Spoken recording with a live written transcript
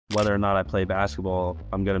whether or not I play basketball,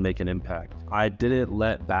 I'm going to make an impact. I didn't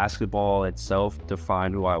let basketball itself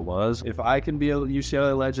define who I was. If I can be a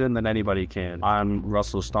UCLA legend, then anybody can. I'm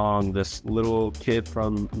Russell Stong, this little kid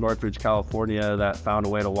from Northridge, California that found a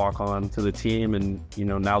way to walk on to the team, and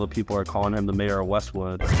now the people are calling him the Mayor of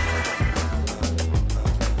Westwood.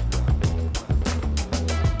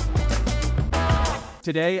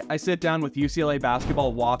 Today, I sit down with UCLA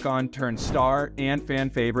basketball walk-on turned star and fan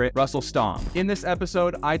favorite, Russell Stong. In this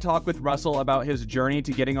episode, I talk with Russell about his journey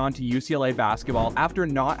to getting onto UCLA basketball after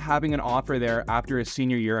not having an offer there after his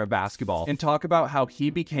senior year of basketball, and talk about how he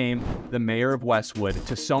became the Mayor of Westwood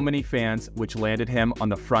to so many fans, which landed him on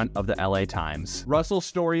the front of the LA Times. Russell's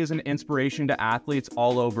story is an inspiration to athletes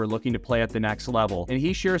all over looking to play at the next level, and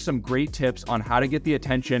he shares some great tips on how to get the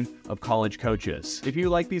attention of college coaches. If you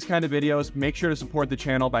like these kind of videos, make sure to support the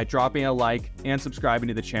channel by dropping a like and subscribing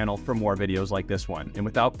to the channel for more videos like this one. And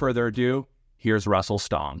without further ado, here's Russell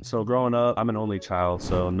Stong. So growing up, I'm an only child,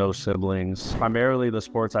 so no siblings. Primarily the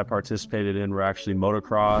sports I participated in were actually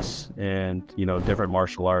motocross and, different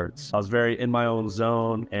martial arts. I was very in my own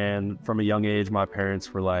zone, and from a young age, my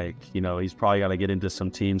parents were like, he's probably got to get into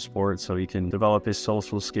some team sports so he can develop his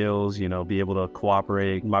social skills, be able to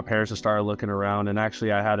cooperate. My parents just started looking around, and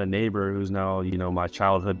actually I had a neighbor who's now, my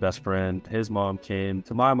childhood best friend. His mom came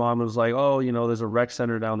to my mom and was like, oh, there's a rec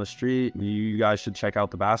center down the street. You guys should check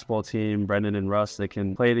out the basketball team. Brendan and Russ, they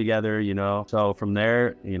can play together, So from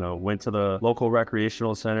there, went to the local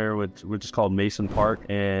recreational center, which is called Mason Park,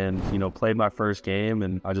 and, played my first game,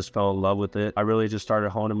 and I just fell in love with it. I really just started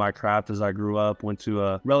honing my craft as I grew up. Went to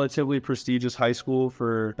a relatively prestigious high school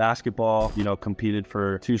for basketball, competed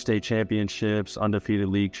for 2 state championships, undefeated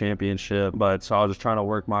league championship. But so I was just trying to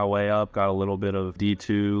work my way up, got a little bit of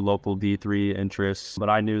D2, local D3 interests, but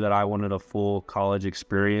I knew that I wanted a full college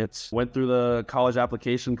experience. Went through the college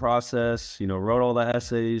application process, wrote all the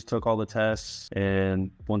essays, took all the tests,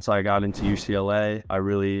 and once I got into UCLA, I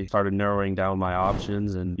really started narrowing down my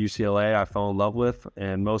options, and UCLA I fell in love with,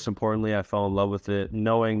 and most importantly, I fell in love with it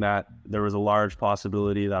knowing that there was a large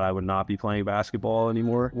possibility that I would not be playing basketball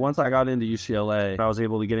anymore. Once I got into UCLA, I was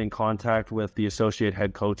able to get in contact with the associate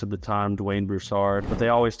head coach at the time, Dwayne Broussard, but they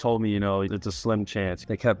always told me, it's a slim chance.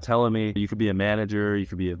 They kept telling me, you could be a manager, you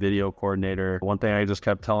could be a video coordinator. One thing I just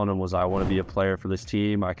kept telling them was, I want to be a player for this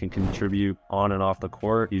team. I can contribute on and off the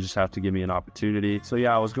court. You just have to give me an opportunity. So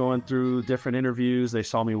yeah, I was going through different interviews. They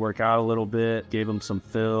saw me work out a little bit, gave them some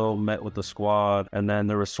film, met with the squad, and then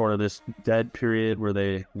there was sort of this dead period where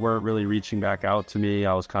they weren't really reaching back out to me.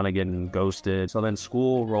 I was kind of getting ghosted. So then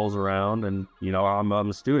school rolls around, and I'm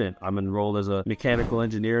a student. I'm enrolled as a mechanical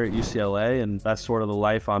engineer at UCLA, and that's sort of the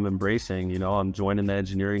life I'm embracing. I'm joining the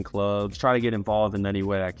engineering clubs, try to get involved in any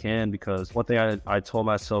way I can, because one thing I told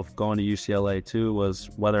myself going to UCLA too was,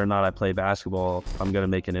 whether or not I play basketball, I'm going to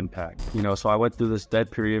make an impact. So I went through this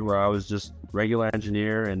dead period where I was just regular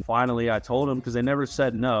engineer, and finally I told them, because they never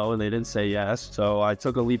said no and they didn't say yes. So I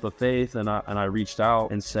took a leap of faith, and I reached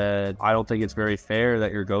out and said, I don't think it's very fair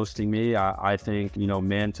that you're ghosting me. I think,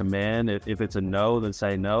 man to man, if it's a no, then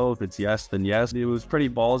say no. If it's yes, then yes. It was pretty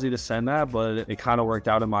ballsy to send that, but it kind of worked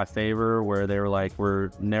out in my favor, where they were like, we're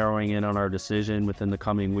narrowing in on our decision within the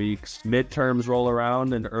coming weeks. Midterms roll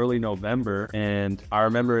around in early November, and I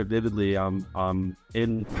remember it vividly. I'm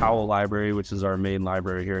in Powell Library, which is our main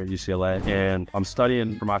library here at UCLA, and I'm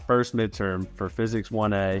studying for my first midterm for Physics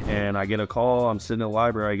 1A, and I get a call. I'm sitting in the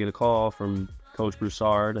library, I get a call from Coach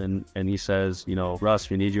Broussard, and he says, Russ,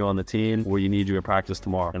 we need you on the team, or you need you at practice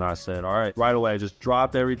tomorrow. And I said, all right. Right away, I just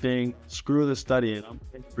dropped everything, screw the studying, I'm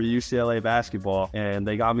for UCLA basketball. And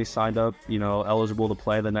they got me signed up, eligible to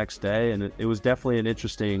play the next day. And it was definitely an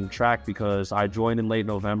interesting track, because I joined in late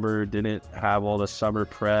November, didn't have all the summer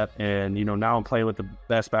prep, and now I'm playing with the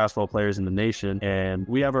best basketball players in the nation, and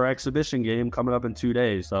we have our exhibition game coming up in 2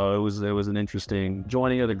 days. So it was an interesting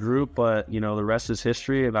joining of the group, but the rest is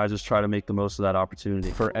history, and I just try to make the most of that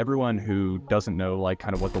opportunity. For everyone who doesn't know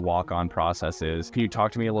kind of what the walk-on process is, can you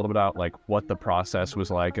talk to me a little bit about what the process was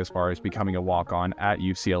like as far as becoming a walk-on at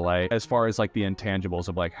UCLA, as far as the intangibles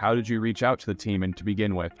of how did you reach out to the team, and to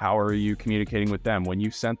begin with, how are you communicating with them? When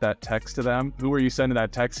you sent that text to them, who were you sending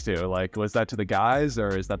that text to? Was that to the guys,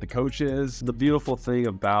 or is that the coaches? The beautiful thing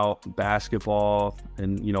about basketball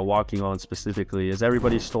and walking on specifically is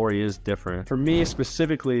everybody's story is different. For me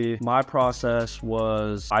specifically, my process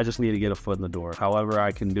was, I just need to get a foot in the door. However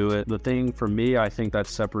I can do it. The thing for me, I think that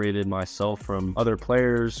separated myself from other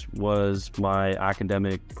players was my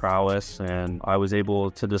academic prowess, and I was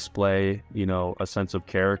able to display, you know, a sense of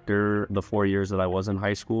character the 4 years that I was in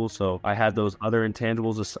high school. So I had those other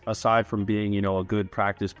intangibles aside from being, you know, a good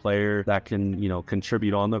practice player that can, you know,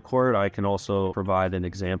 contribute on the court. I can also provide an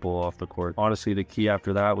example off the court. Honestly, the key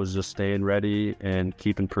after that was just staying ready and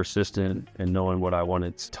keeping persistent and knowing what I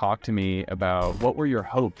wanted. Talk to me about what were your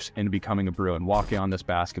hopes in becoming a Bruin, walking on this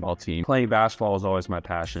basketball team? Playing basketball was always my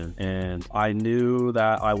passion, and I knew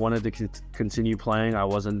that I wanted to continue playing. I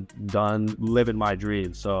wasn't done living my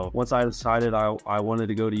dream. So once I decided I wanted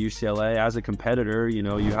to go to UCLA as a competitor, you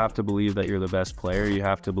know, you have to believe that you're the best player. You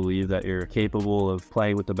have to believe that you're capable of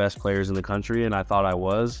playing with the best players in the country, and I thought I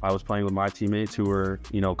was. I was playing with my teammates who were,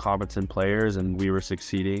 you know, competent players, and we were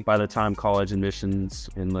succeeding. By the time college admissions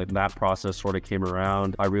and like that process sort of came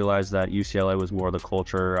around, I realized that UCLA was more the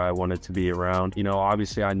culture I wanted to be around. You know,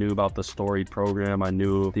 obviously I knew about the storied program. I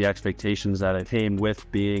knew the expectations that it came with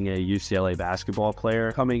being a UCLA basketball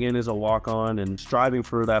player. Coming in as a walk-on and striving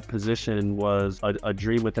for that position was a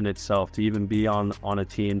dream within itself. To even be on a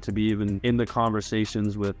team, to be even in the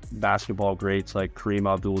conversations with basketball greats like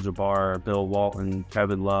Kareem Abdul-Jabbar, Bill Walton,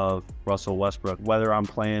 Kevin Love, Russell Westbrook, whether I'm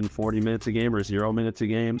playing 40 minutes a game or 0 minutes a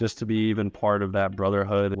game, just to be even part of that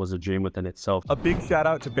brotherhood was a dream within itself. A big shout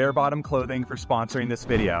out to Bare Bottom Clothing for sponsoring this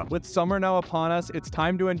video. With summer now upon us, it's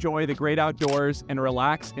time to enjoy the great outdoors and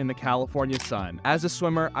relax in the California sun. As a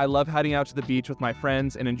swimmer, I love heading out to the beach with my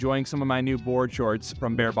friends and enjoying some of my new board shorts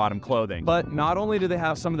from Bare Bottom Clothing. But not only do they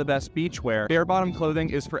have some of the best beach wear, Bare Bottom Clothing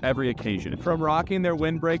is for every occasion. From rocking their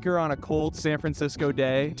windbreaker on a cold San Francisco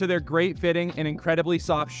day, to their great fitting and incredibly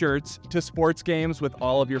soft shirts, to sports games with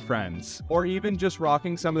all of your friends, or even just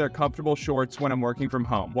rocking some of their comfortable shorts when I'm working from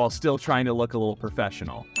home while still trying to look a little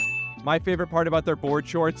professional. My favorite part about their board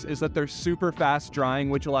shorts is that they're super fast drying,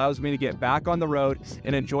 which allows me to get back on the road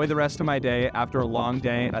and enjoy the rest of my day after a long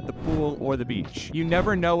day at the pool or the beach. You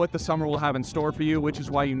never know what the summer will have in store for you, which is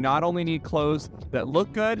why you not only need clothes that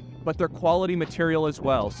look good, but they're quality material as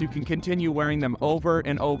well, so you can continue wearing them over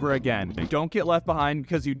and over again. Don't get left behind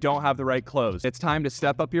because you don't have the right clothes. It's time to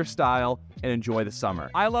step up your style and enjoy the summer.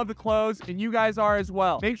 I love the clothes, and you guys are as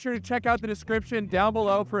well. Make sure to check out the description down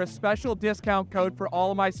below for a special discount code for all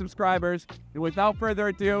of my subscribers. And without further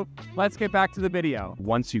ado, let's get back to the video.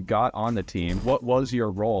 Once you got on the team, what was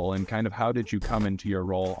your role and kind of how did you come into your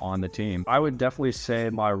role on the team? I would definitely say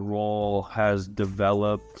my role has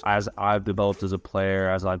developed as I've developed as a player,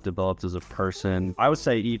 as I've developed as a person. I would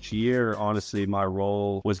say each year, honestly, my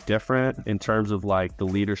role was different in terms of like the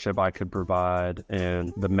leadership I could provide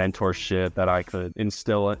and the mentorship that I could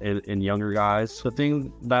instill in younger guys. The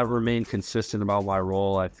thing that remained consistent about my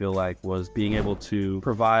role, I feel like, was being able to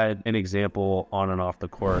provide an example on and off the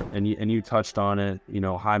court. And you touched on it, you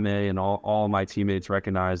know, Jaime and all my teammates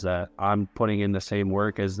recognize that I'm putting in the same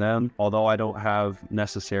work as them. Although I don't have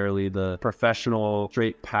necessarily the professional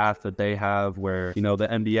straight path that they have where, you know, the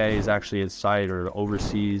NBA is actually in sight or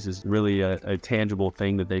overseas is really a tangible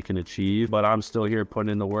thing that they can achieve. But I'm still here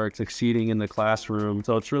putting in the work, succeeding in the classroom.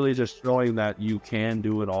 So it's really just showing that you can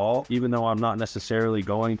do it all, even though I'm not necessarily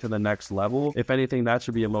going to the next level. If anything, that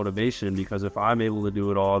should be a motivation, because if I'm able to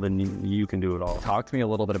do it all, then you can do it all. Talk to me a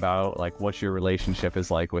little bit about like what your relationship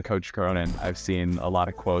is like with Coach Cronin. I've seen a lot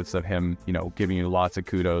of quotes of him, you know, giving you lots of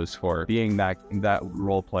kudos for being that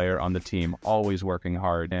role player on the team, always working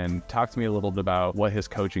hard. And talk to me a little bit about what his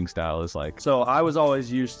coaching style is like. So I was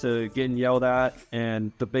always used to getting yelled at,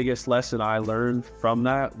 and the biggest lesson I learned from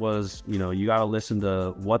that was, you know, you got to listen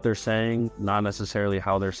to what they're saying, not necessarily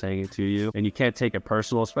how they're saying it to you. And you can't take it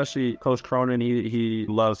personal, especially Coach Cronin. He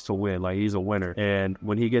loves to win. Like, he's a winner. And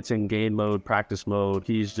when he gets in game mode, practice mode,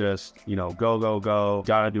 he's just, you know, go,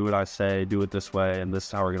 gotta do what I say, do it this way, and this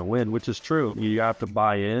is how we're gonna win, which is true. You have to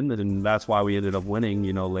buy in, and that's why we ended up winning,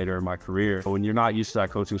 you know, later in my career. But when you're not used to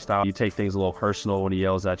that coaching style, you take things a little personal when he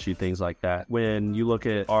yells at you, things like that. When you look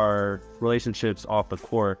at our relationships off the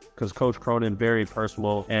court, because Coach Cronin, very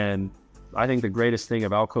personal, and I think the greatest thing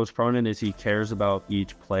about Coach Cronin is he cares about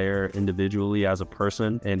each player individually as a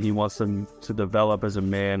person, and he wants them to develop as a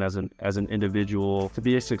man, as an individual, to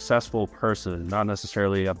be a successful person, not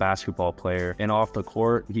necessarily a basketball player. And off the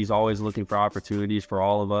court, he's always looking for opportunities for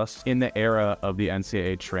all of us. In the era of the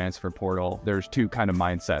NCAA transfer portal, there's two kind of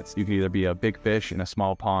mindsets. You can either be a big fish in a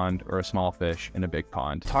small pond or a small fish in a big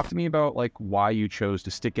pond. Talk to me about like why you chose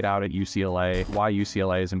to stick it out at UCLA, why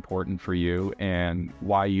UCLA is important for you, and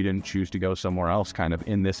why you didn't choose to go somewhere else kind of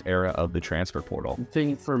in this era of the transfer portal? The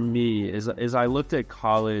thing for me is I looked at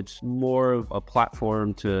college more of a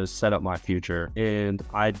platform to set up my future, and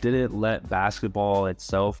I didn't let basketball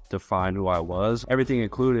itself define who I was. Everything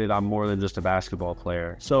included, I'm more than just a basketball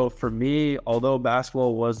player. So for me, although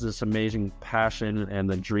basketball was this amazing passion and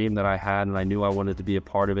the dream that I had, and I knew I wanted to be a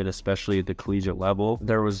part of it, especially at the collegiate level,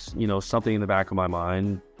 there was, something in the back of my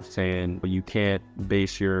mind saying, well, you can't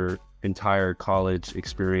base your entire college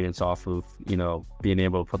experience off of, being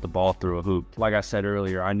able to put the ball through a hoop. Like I said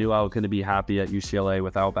earlier, I knew I was going to be happy at UCLA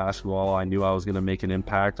without basketball. I knew I was going to make an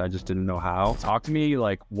impact. I just didn't know how. Talk to me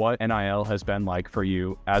like what NIL has been like for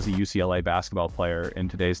you as a UCLA basketball player in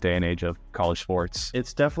today's day and age of college sports.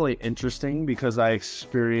 It's definitely interesting because I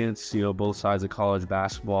experienced, both sides of college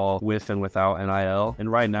basketball with and without NIL.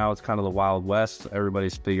 And right now it's kind of the Wild West.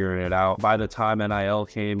 Everybody's figuring it out. By the time NIL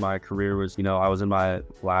came, my career was, I was in my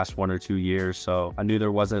last 1 or 2 years. So I knew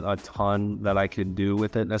there wasn't a ton that I could do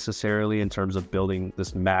with it necessarily in terms of building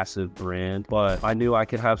this massive brand, but I knew I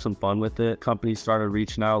could have some fun with it. Companies started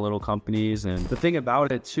reaching out, little companies. And the thing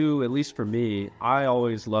about it too, at least for me, I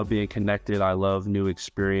always love being connected. I love new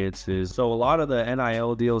experiences. So a lot of the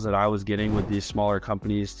NIL deals that I was getting with these smaller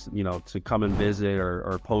companies, to come and visit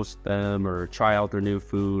or post them or try out their new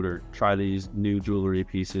food or try these new jewelry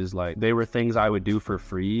pieces, like they were things I would do for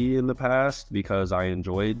free in the past because I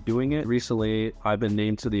enjoyed doing it. Recently, I've been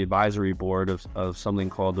named to the advisory board of something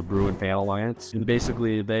called the Bruin Fan Alliance. And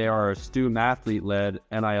basically, they are a student-athlete-led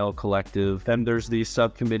NIL collective. Then there's these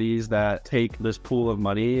subcommittees that take this pool of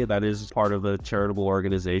money that is part of a charitable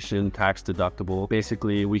organization, tax deductible.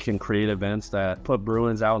 Basically, we can create events that put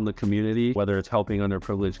Bruins out in the community, whether it's helping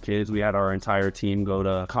underprivileged kids. We had our entire team go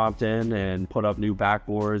to Compton and put up new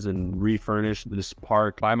backboards and refurnish this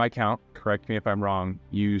park. By my count, correct me if I'm wrong,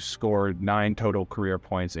 you scored 9 total career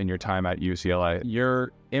points in your time at UCLA.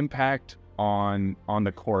 Your impact on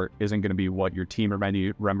the court isn't going to be what your team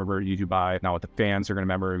remember you by, not what the fans are going to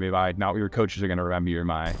remember you by, not what your coaches are going to remember you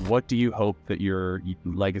by. What do you hope that your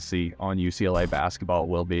legacy on UCLA basketball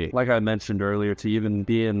will be? Like I mentioned earlier, to even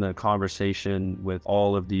be in the conversation with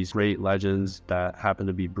all of these great legends that happen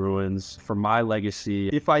to be Bruins, for my legacy,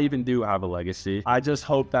 if I even do have a legacy, I just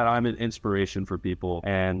hope that I'm an inspiration for people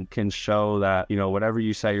and can show that, whatever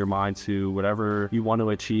you set your mind to, whatever you want to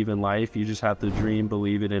achieve in life, you just have to dream,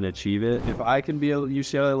 believe it, and achieve it. If I can be a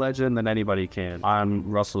UCLA legend, then anybody can. I'm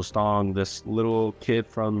Russell Stong, this little kid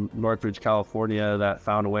from Northridge, California that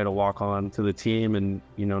found a way to walk on to the team, and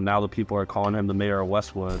now the people are calling him the Mayor of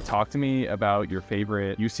Westwood. Talk to me about your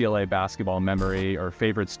favorite UCLA basketball memory or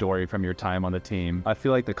favorite story from your time on the team. I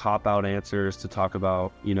feel like the cop-out answer is to talk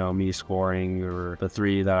about, me scoring or the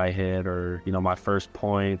 3 that I hit or, my first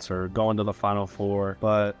points or going to the Final Four.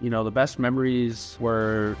 But, the best memories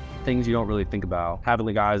were things you don't really think about. Having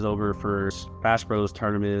the guys over for Bass Bros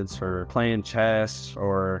tournaments or playing chess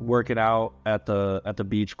or working out at the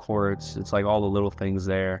beach courts. It's like all the little things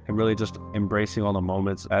there and really just embracing all the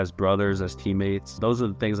moments as brothers, as teammates. Those are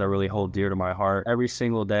the things that really hold dear to my heart. Every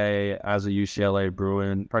single day as a UCLA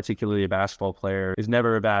Bruin, particularly a basketball player, is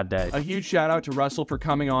never a bad day. A huge shout out to Russell for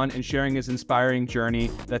coming on and sharing his inspiring journey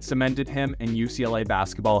that cemented him in UCLA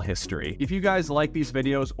basketball history. If you guys like these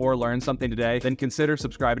videos or learned something today, then consider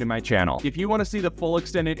subscribing to my channel. If you want to see the full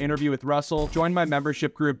extended interview with Russell, join my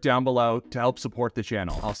membership group down below to help support the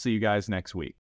channel. I'll see you guys next week.